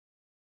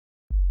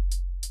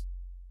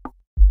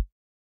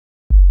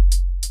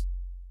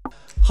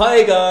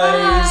Hi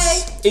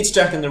guys! Hi. It's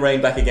Jack and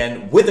Lorraine back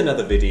again with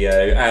another video,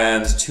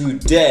 and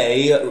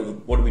today,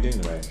 what are we doing,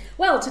 Lorraine?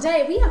 Well,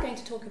 today we are going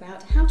to talk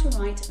about how to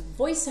write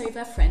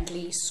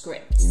voiceover-friendly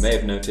scripts. You may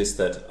have noticed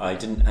that I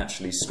didn't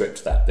actually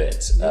script that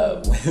bit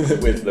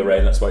with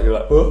Lorraine, that's why you're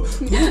like, oh. Is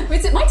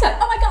it my turn?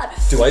 Oh my god!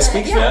 Do I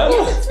speak now?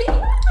 Yes, it's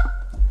speaking now.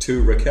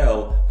 To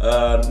Raquel.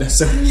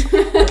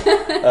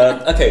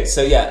 Okay,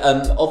 so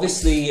yeah,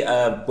 obviously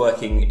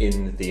working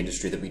in the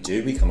industry that we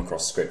do, we come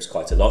across scripts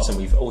quite a lot, and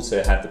we've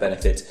also had the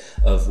benefit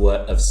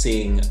of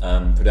seeing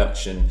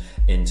production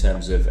in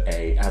terms of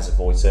as a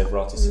voiceover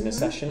artist in a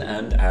session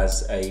and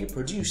as a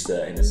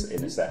producer in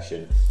a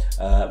session.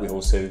 We've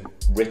also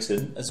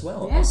written as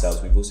well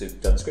ourselves. We've also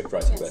done script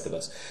writing, both of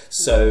us.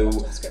 So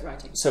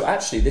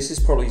actually, this is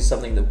probably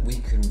something that we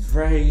can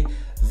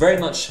very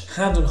much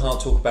hand on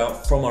heart talk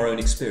about from our own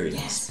experience.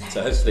 Yes,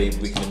 so hopefully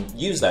we can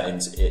use that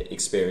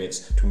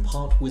experience to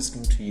impart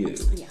wisdom to you.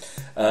 Yes.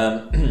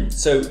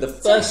 So the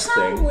first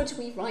thing... how would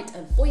we write a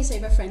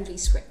voiceover-friendly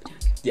script, Jack?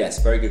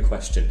 Yes, very good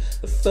question.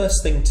 The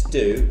first thing to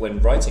do when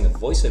writing a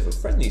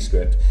voiceover-friendly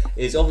script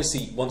is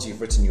obviously, once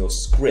you've written your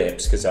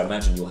script, because I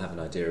imagine you'll have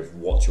an idea of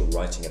what you're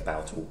writing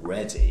about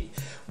already,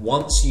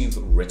 once you've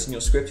written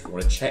your script, if you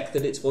want to check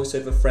that it's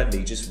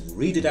voiceover-friendly, just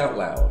read it out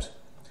loud.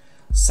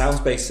 Sounds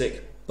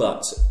basic,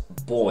 but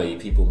boy,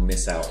 people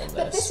miss out on this.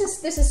 But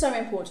this is so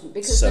important,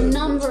 because the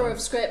number of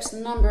scripts, the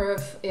number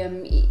of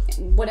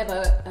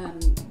whatever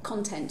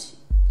content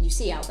you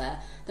see out there,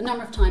 the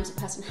number of times a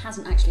person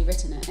hasn't actually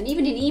written it, and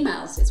even in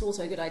emails, it's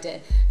also a good idea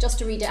just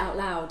to read it out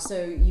loud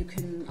so you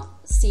can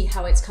see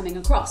how it's coming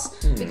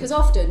across. Because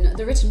often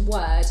the written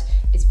word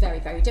is very,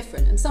 very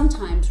different, and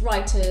sometimes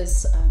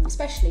writers,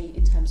 especially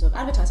in terms of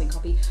advertising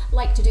copy,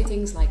 like to do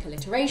things like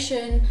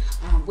alliteration,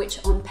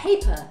 which on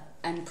paper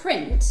and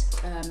print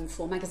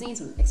for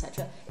magazines and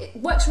etc. it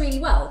works really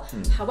well.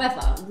 However,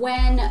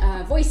 when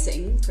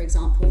voicing, for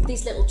example,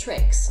 these little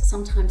tricks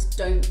sometimes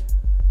don't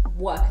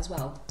work as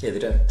well. Yeah, they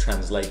don't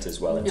translate as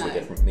well into a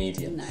different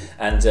medium. No.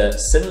 And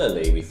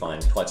similarly, we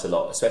find quite a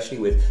lot, especially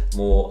with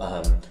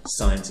more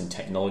science and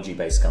technology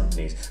based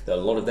companies, that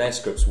a lot of their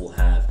scripts will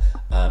have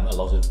a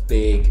lot of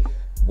big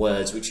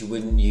words which you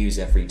wouldn't use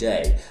every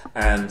day.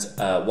 And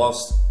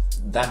whilst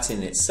that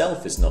in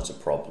itself is not a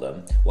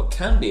problem, what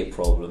can be a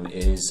problem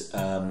is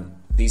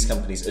these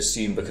companies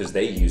assume, because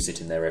they use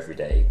it in their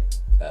everyday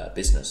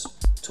business,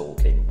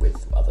 talking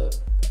with other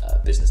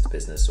business to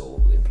business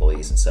or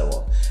employees and so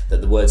on, that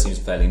the word seems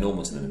fairly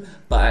normal to them.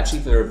 But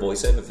actually, for a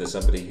voiceover, for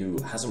somebody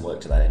who hasn't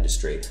worked in that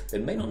industry, they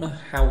may not know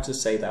how to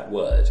say that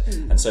word.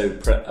 And so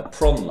a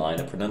prom line,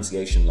 a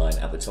pronunciation line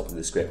at the top of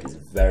the script is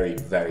very,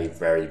 very,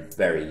 very,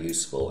 very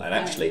useful. And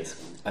actually,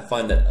 I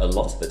find that a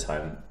lot of the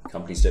time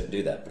companies don't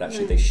do that, but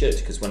actually they should,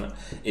 because when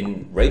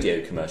in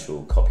radio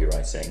commercial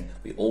copywriting,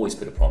 we always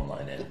put a prom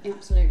line in.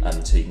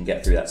 Absolutely. So you can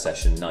get through that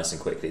session nice and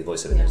quickly. The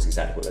voiceover knows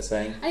exactly what they're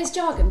saying. And it's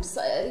jargon.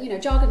 So,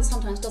 jargon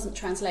sometimes doesn't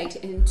translate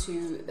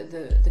into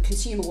the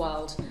consumer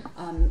world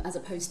as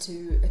opposed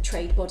to a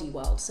trade body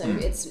world. So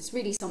it's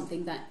really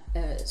something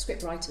that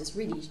script writers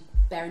really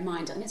bear in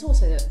mind, and it's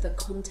also the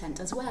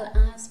content as well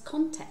as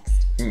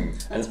context.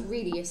 That's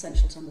really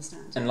essential to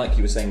understand. And like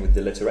you were saying with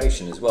the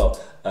alliteration as well,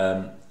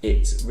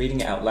 reading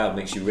it out loud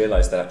makes you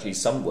realise that actually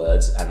some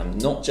words,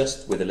 and not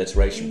just with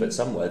alliteration, but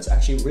some words are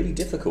actually really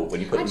difficult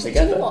when you put them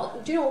together.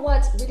 Do you know what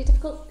word's really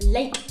difficult?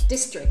 Lake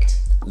district.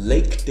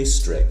 Lake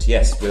district,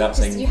 yes, without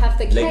saying you have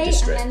the K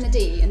district. And then the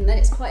D, and then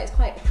it's quite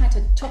kind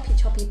of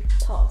choppy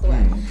part of the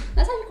word.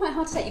 That's actually quite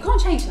hard to say. You can't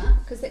change that,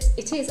 because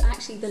it is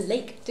actually the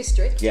Lake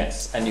District.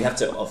 Yes, and you have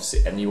to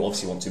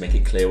obviously want to make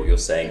it clear what you're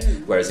saying.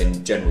 Whereas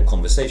in general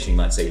conversation, you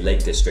might say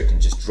Lake District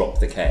and just drop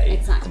the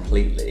K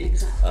completely.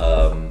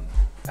 Exactly.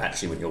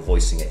 Actually, when you're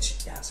voicing it,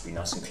 it has to be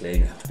nice and clear.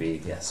 You have to be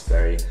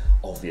very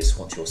obvious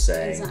what you're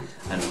saying,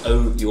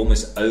 and you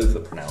almost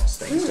overpronounce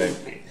things,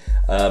 don't you?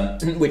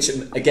 Which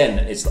again,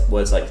 it's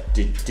words like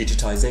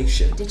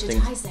digitization.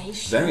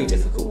 Very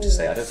difficult to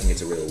say. I don't think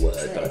it's a real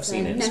word, but I've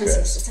seen it in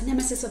scripts. It's a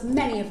nemesis of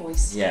many a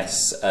voice.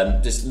 Yes,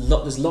 there's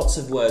lots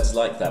of words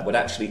like that would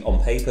actually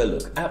on paper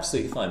look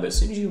absolutely fine, but as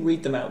soon as you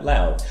read them out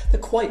loud, they're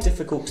quite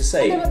difficult to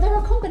say. And there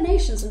are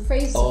combinations and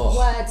phrases of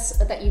words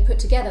that you put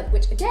together,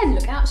 which again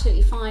look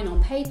absolutely fine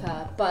on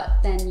paper,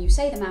 but then you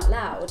say them out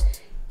loud,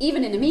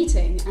 even in a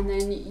meeting, and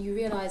then you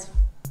realise,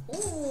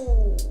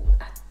 ooh,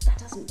 that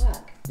doesn't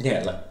work.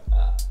 Yeah, like,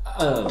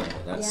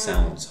 that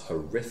sounds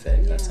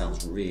horrific. That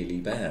sounds really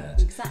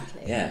bad.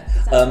 Exactly. Yeah.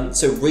 Exactly.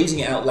 So reading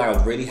it out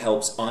loud really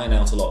helps iron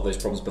out a lot of those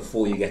problems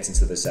before you get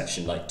into the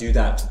session. Like, do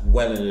that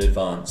well in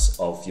advance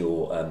of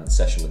your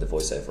session with the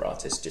voiceover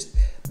artist. Just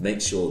make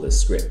sure the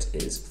script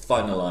is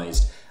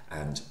finalised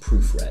and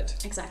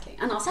proofread. Exactly.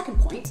 And our second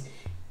point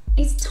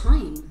is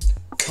time.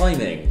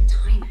 Timing.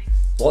 Timing.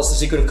 What's the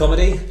secret of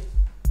comedy?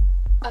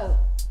 Oh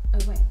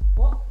wait,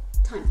 what?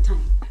 Timing.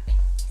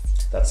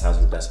 That's how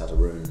to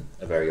ruin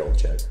a very old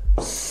joke.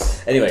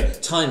 Anyway,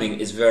 timing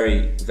is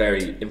very,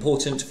 very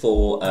important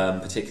for,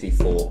 particularly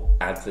for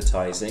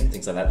advertising,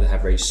 things like that that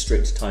have very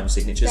strict time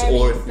signatures,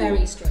 or if very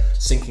you're strict.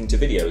 syncing to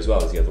video as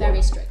well as the other one.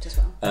 Very strict as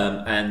well.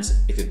 And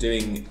if you're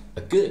doing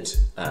a good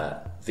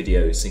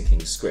video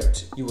syncing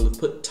script, you will have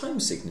put time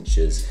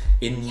signatures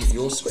in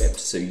your script,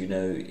 so you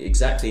know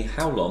exactly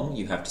how long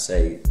you have to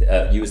say,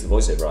 you as the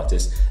voiceover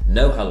artist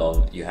know how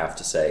long you have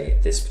to say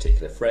this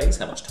particular phrase,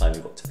 how much time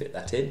you've got to fit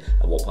that in,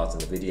 at what part of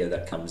the video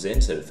that comes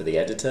in, so for the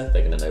editor,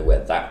 they're going to know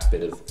where that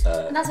bit of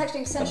and that's actually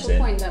an essential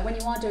point, that when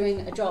you are doing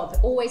a job,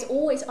 always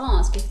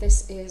ask if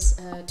this is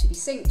to be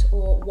synced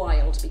or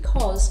wild,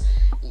 because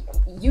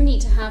you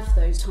need to have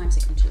those time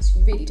signatures,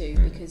 you really do,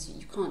 because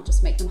you can't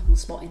just make them up on the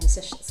spot in the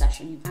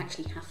session. You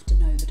actually have to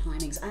know the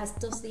timings, as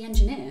does the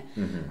engineer,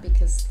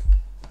 because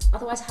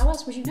otherwise how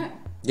else would you know?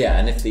 Yeah,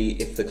 and if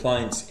the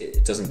client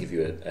doesn't give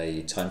you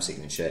a time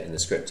signature in the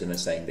script and they're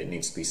saying that it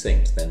needs to be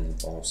synced, then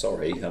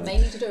sorry, they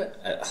need to do it.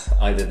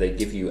 Either they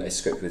give you a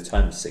script with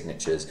time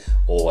signatures,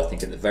 or I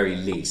think at the very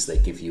least they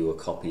give you a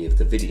copy of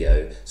the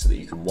video so that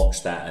you can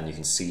watch that and you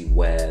can see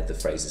where the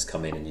phrases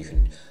come in, and you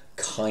can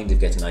kind of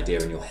get an idea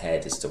in your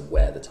head as to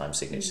where the time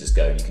signatures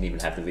go. You can even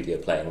have the video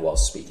playing while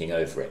speaking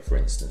over it, for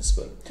instance.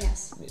 But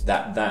yes,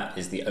 that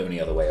is the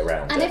only other way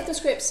around. And if the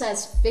script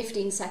says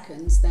 15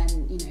 seconds,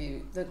 then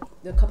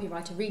the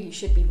copywriter really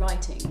should be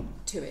writing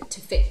to it to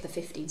fit the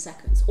 15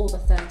 seconds, or the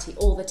 30,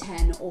 or the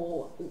 10,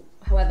 or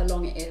however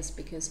long it is,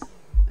 because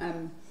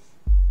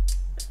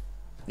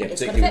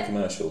particularly with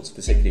commercials,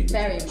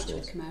 very much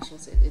with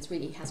commercials, it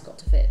really has got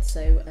to fit.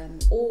 So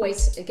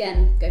always,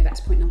 again, going back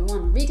to point number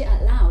one, read it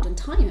out loud and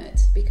time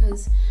it,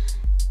 because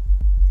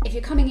if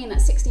you're coming in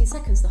at 16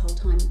 seconds the whole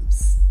time,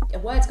 a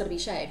word's got to be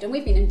shaved. And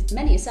we've been in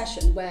many a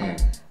session where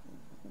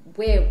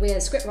we're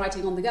script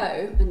writing on the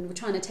go and we're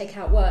trying to take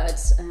out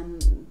words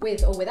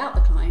with or without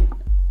the client,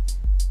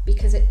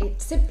 because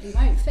it simply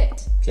won't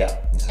fit. Yeah,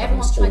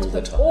 everyone's trying to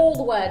put all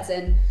the words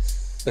in.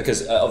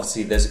 Because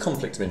obviously there's a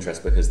conflict of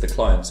interest, because the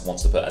client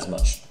wants to put as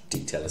much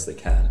detail as they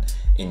can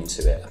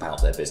into it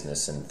about their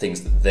business and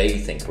things that they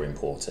think are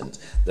important.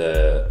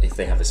 If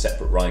they have a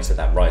separate writer,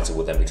 that writer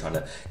will then be trying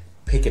to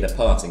pick it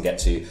apart and get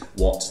to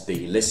what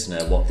the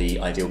listener, what the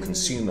ideal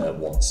consumer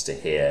wants to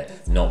hear,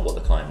 not what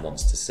the client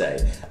wants to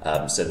say.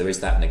 So there is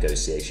that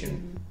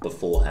negotiation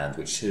beforehand,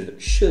 which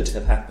should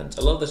have happened.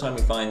 A lot of the time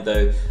we find,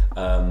 though,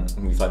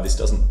 this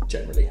doesn't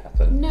generally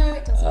happen. No,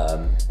 it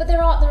doesn't. But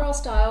there are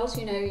styles,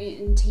 in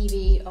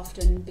TV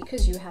often,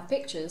 because you have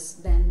pictures,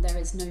 then there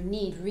is no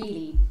need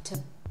really to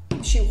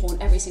shoehorn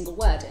every single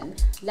word in.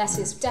 Less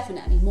is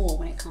definitely more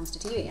when it comes to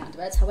TV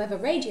adverts. However,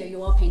 radio,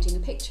 you are painting a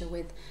picture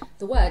with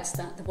the words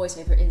that the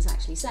voiceover is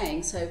actually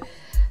saying. So,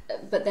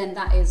 but then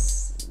that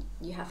is,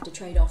 you have to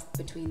trade off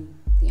between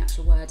the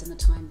actual words and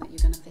the time that you're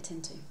going to fit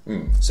into.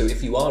 So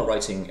if you are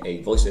writing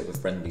a voiceover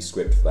friendly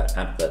script for that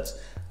advert,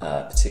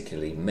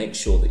 particularly, make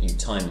sure that you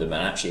time them.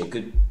 And actually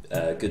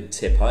a good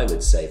tip I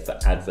would say for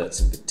adverts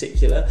in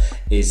particular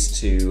is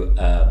to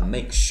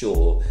make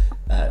sure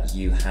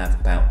you have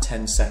about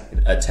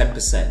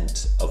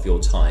 10% of your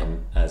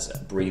time as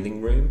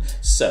breathing room.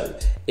 So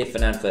if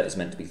an advert is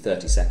meant to be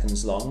 30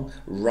 seconds long,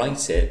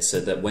 write it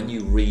so that when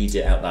you read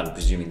it out loud,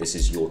 presuming this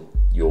is your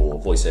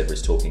voiceover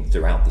is talking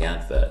throughout the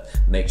advert,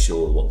 make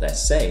sure what they're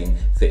saying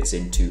fits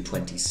into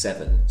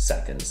 27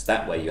 seconds.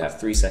 That way you have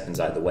 3 seconds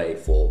either way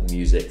for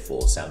music,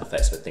 for sound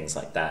effects, for things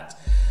like that.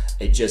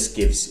 It just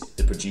gives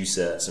the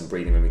producer some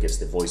breathing room, it gives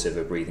the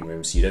voiceover breathing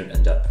room, so you don't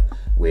end up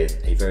with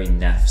a very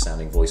naff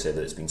sounding voiceover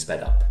that's been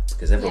sped up,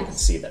 because everyone can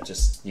see that.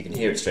 Just you can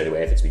hear it straight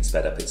away. If it's been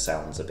sped up, it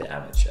sounds a bit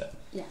amateur.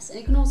 Yes, and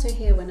you can also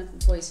hear when a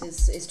voice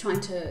is trying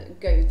to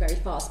go very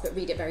fast but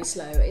read it very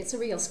slow. It's a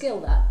real skill,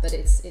 that, but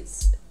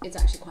it's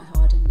actually quite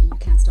hard, and you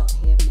can start to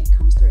hear when it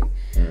comes through.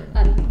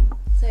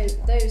 So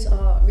those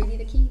are really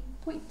the key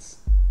points.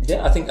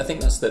 Yeah, I think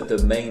that's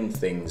the main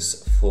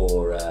things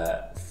for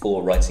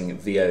writing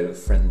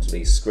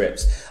VO-friendly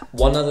scripts.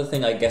 One other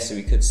thing I guess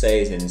we could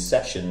say is in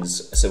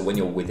sessions, so when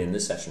you're within the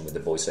session with the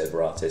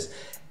voiceover artist,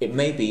 it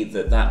may be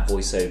that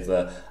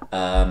voiceover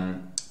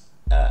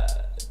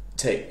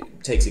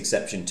takes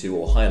exception to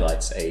or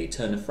highlights a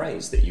turn of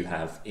phrase that you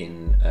have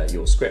in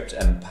your script,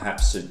 and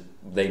perhaps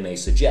they may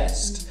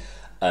suggest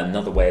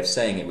another way of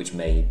saying it which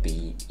may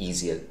be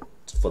easier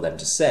for them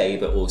to say,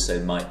 but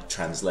also might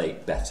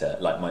translate better,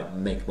 might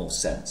make more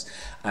sense.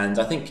 And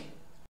I think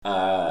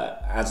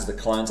as the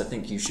client, I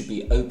think you should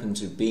be open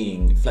to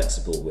being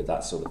flexible with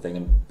that sort of thing,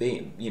 and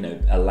being,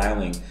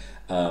 allowing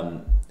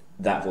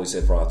that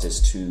voiceover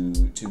artist to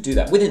do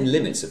that within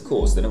limits, of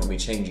course. They're not going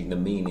to be changing the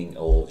meaning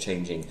or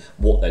changing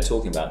what they're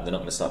talking about. They're not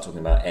going to start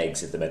talking about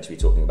eggs if they're meant to be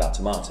talking about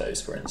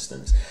tomatoes, for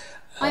instance.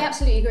 I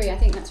absolutely agree. I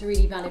think that's a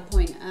really valid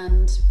point,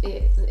 and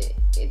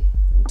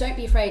don't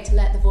be afraid to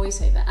let the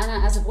voiceover,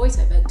 and as a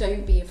voiceover,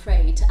 don't be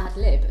afraid to ad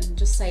lib and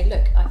just say,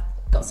 look, I've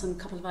got some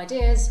couple of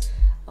ideas,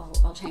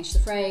 I'll change the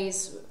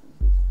phrase,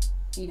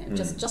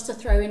 just to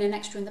throw in an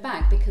extra in the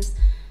bag, because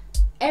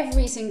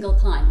every single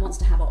client wants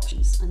to have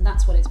options, and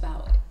that's what it's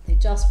about. They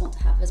just want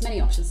to have as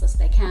many options as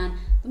they can.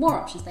 The more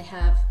options they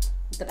have,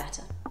 the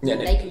better. Yeah,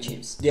 they can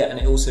choose. Yeah, and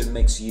it also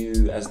makes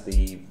you, as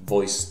the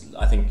voice,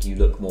 I think you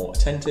look more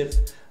attentive.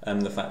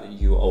 The fact that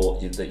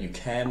you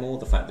care more,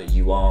 the fact that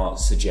you are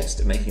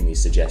making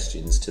these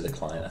suggestions to the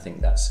client, I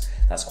think that's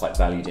quite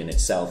valued in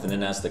itself. And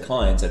then as the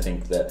client, I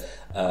think that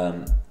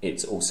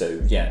it's also,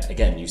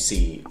 again, you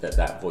see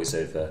that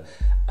voiceover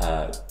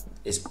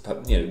is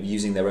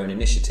using their own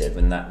initiative,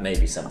 and that may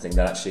be something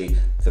that actually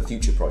for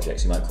future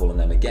projects you might call on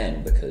them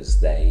again, because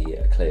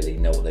they clearly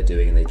know what they're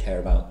doing and they care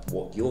about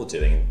what you're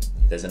doing.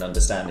 There's an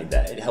understanding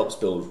there. It helps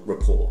build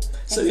rapport.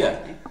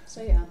 Exactly.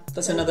 So yeah,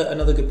 that's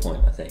another good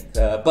point, I think.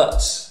 But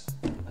is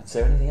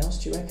there anything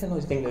else, do you reckon? Or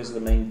do you think those are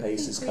the main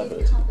bases covered?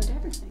 We've covered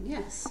everything.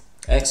 Yes.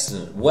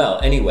 Excellent.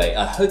 Well, anyway,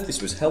 I hope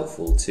this was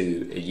helpful to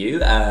you.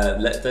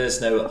 Let us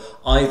know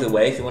either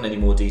way. If you want any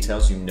more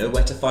details, you know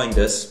where to find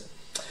us.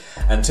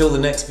 Until the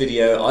next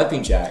video, I've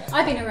been Jack.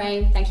 I've been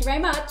Lorraine. Thank you very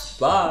much.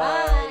 Bye.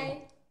 Bye.